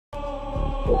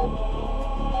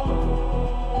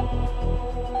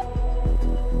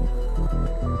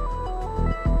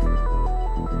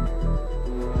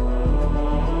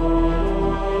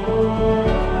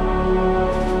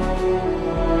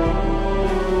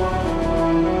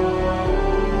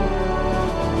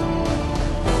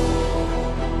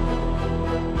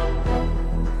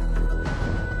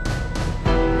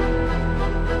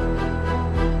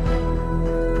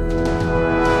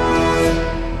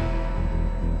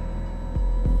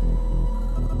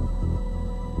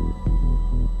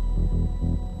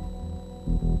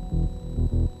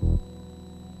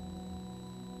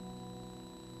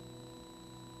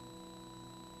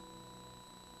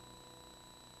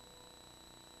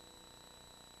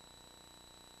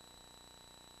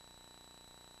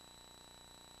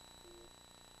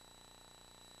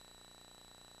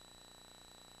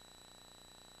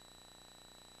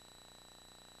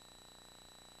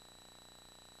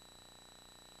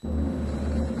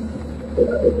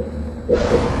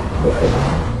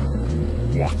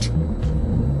What?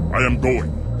 I am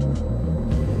going.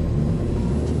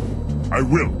 I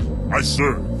will. I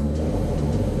serve.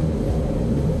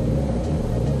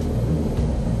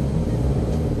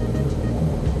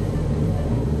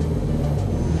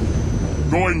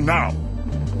 Going now.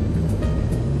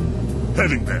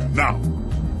 Heading there now.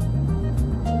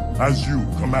 As you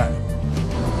command.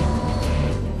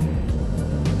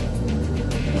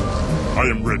 I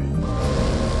am ready.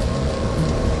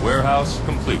 Warehouse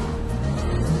complete.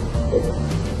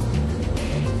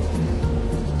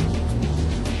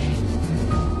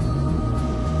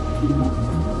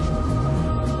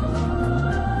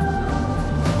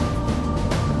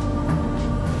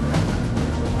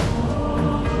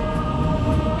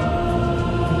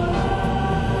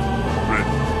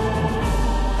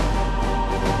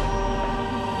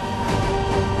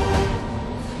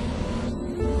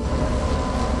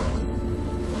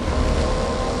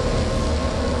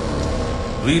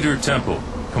 Leader Temple,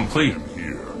 complete. I am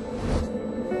here.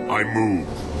 I move.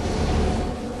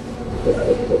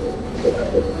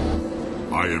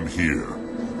 I am here.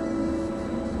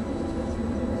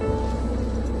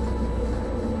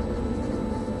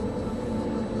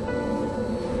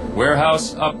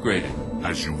 Warehouse upgraded.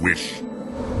 As you wish.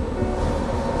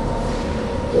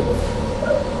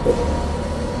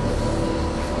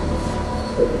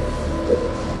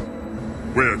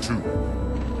 Where to?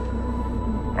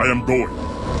 I am going.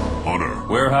 Honor.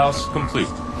 Warehouse complete.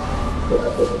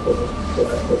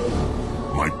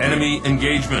 My Enemy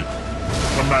engagement.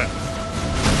 command.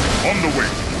 On the way.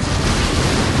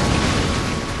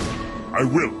 I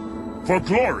will. For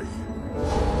glory.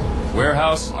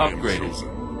 Warehouse I am upgraded. chosen.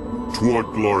 Toward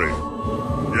glory.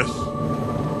 Yes.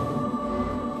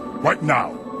 Right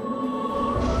now.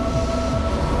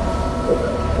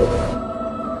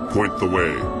 Point the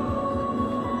way.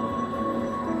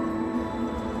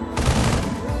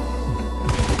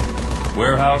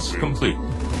 Warehouse complete.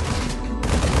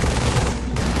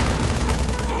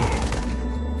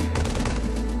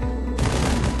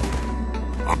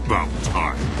 About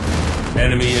time.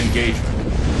 Enemy engagement.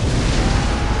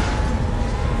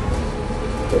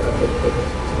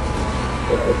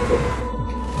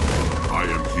 I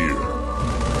am here.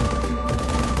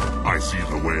 I see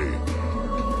the way.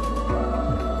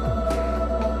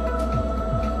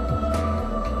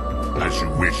 As you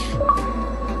wish.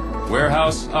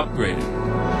 Warehouse upgraded.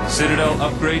 Citadel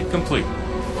upgrade complete.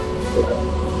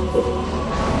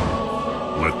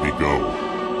 Let me go.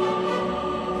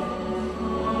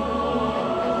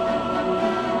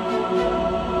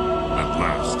 At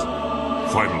last.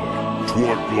 Finally.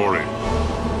 Toward glory.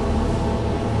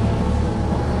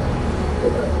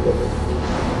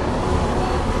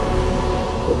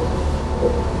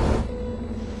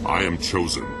 I am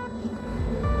chosen.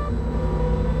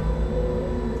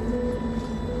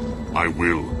 I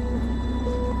will.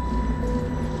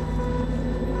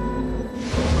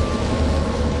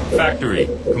 Factory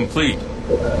complete.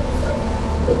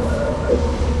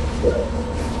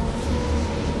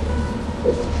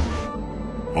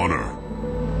 Honor.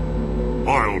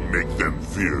 I'll make them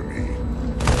fear me.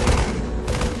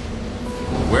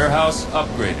 Warehouse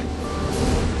upgraded.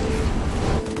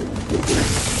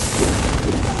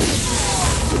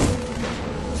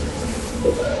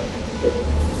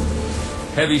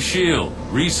 Heavy shield,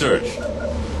 research.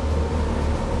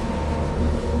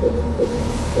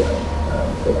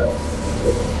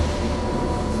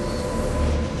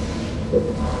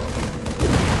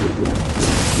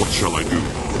 What shall I do?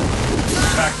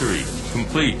 Factory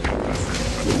complete.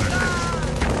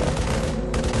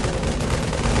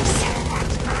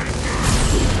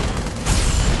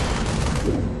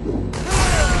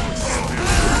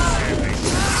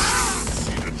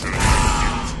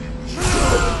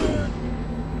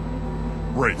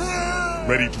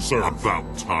 ready to serve.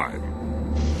 About time.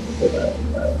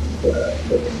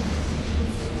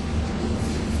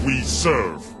 We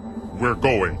serve. We're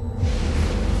going.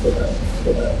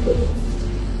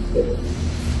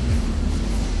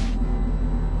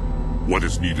 What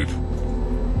is needed?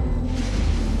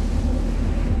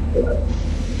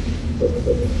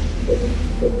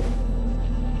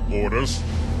 Orders?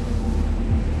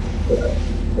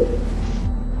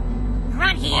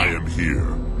 Run here! I am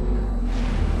here.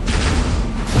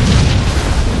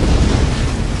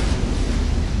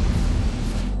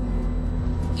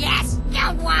 Yes,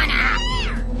 don't wanna!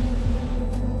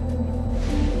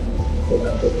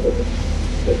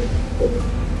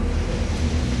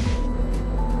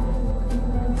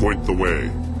 Point the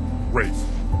way. Wraith,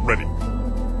 ready.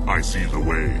 I see the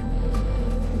way.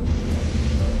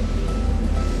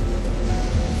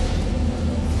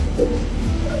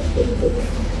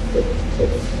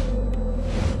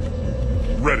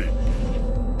 Ready.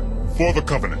 For the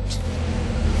Covenant.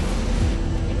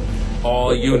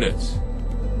 All units.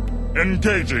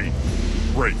 Engaging.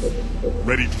 Wraith,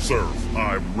 ready to serve.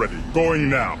 I'm ready. Going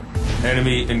now.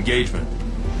 Enemy engagement.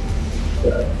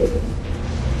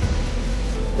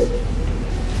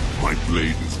 My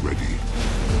blade is ready.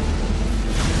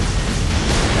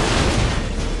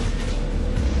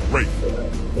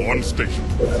 Wraith, on station.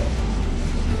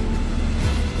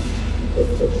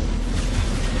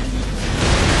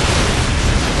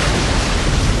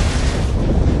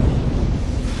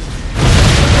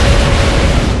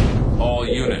 All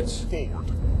units.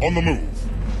 Forward. On the move.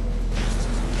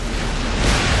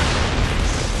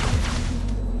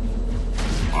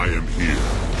 I am here.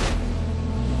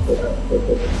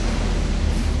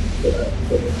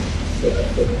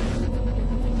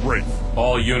 Wraith.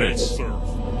 All units. Serve.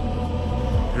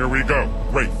 Here we go.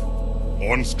 Wraith.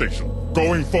 On station.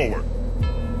 Going forward.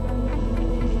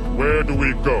 Where do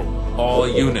we go? All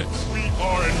units. We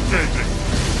are engaging.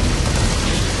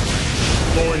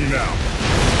 Going now.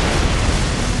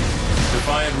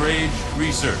 Defiant Rage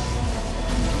research.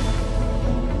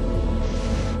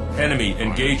 Enemy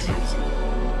engagement.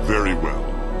 Very well.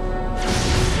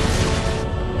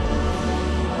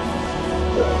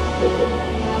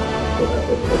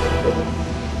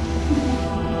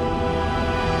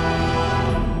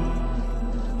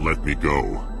 Let me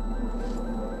go.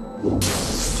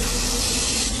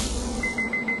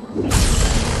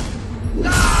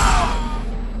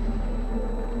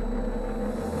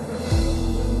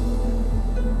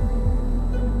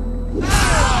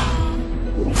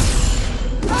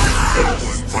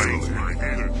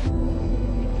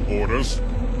 Orders.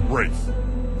 Wraith.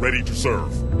 Ready to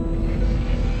serve.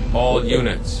 All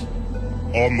units.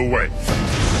 On the way.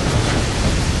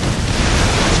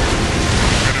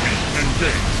 Enemy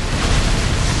engaged.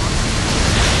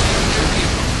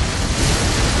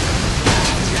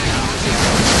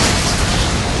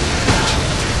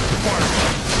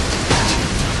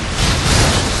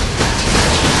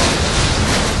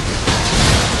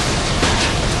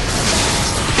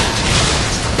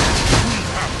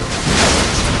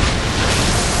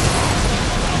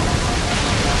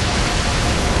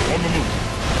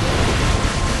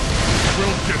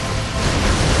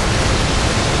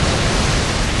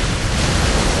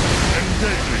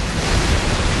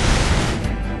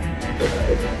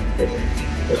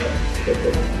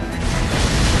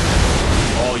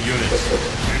 All units.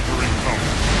 Entering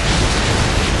combat.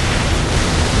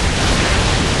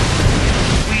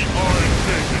 We are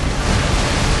engaging.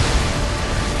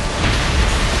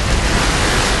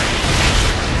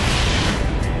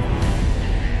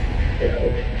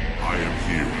 I am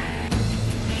here.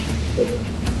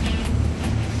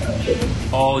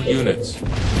 All units.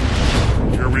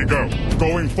 Here we go.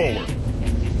 Going forward.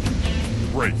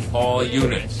 Wraith. All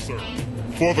units. Serve.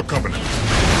 For the Covenant.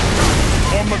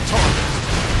 On the target.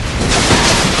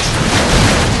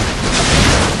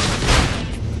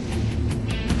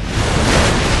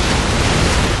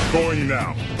 Going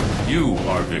now. You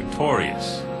are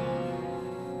victorious.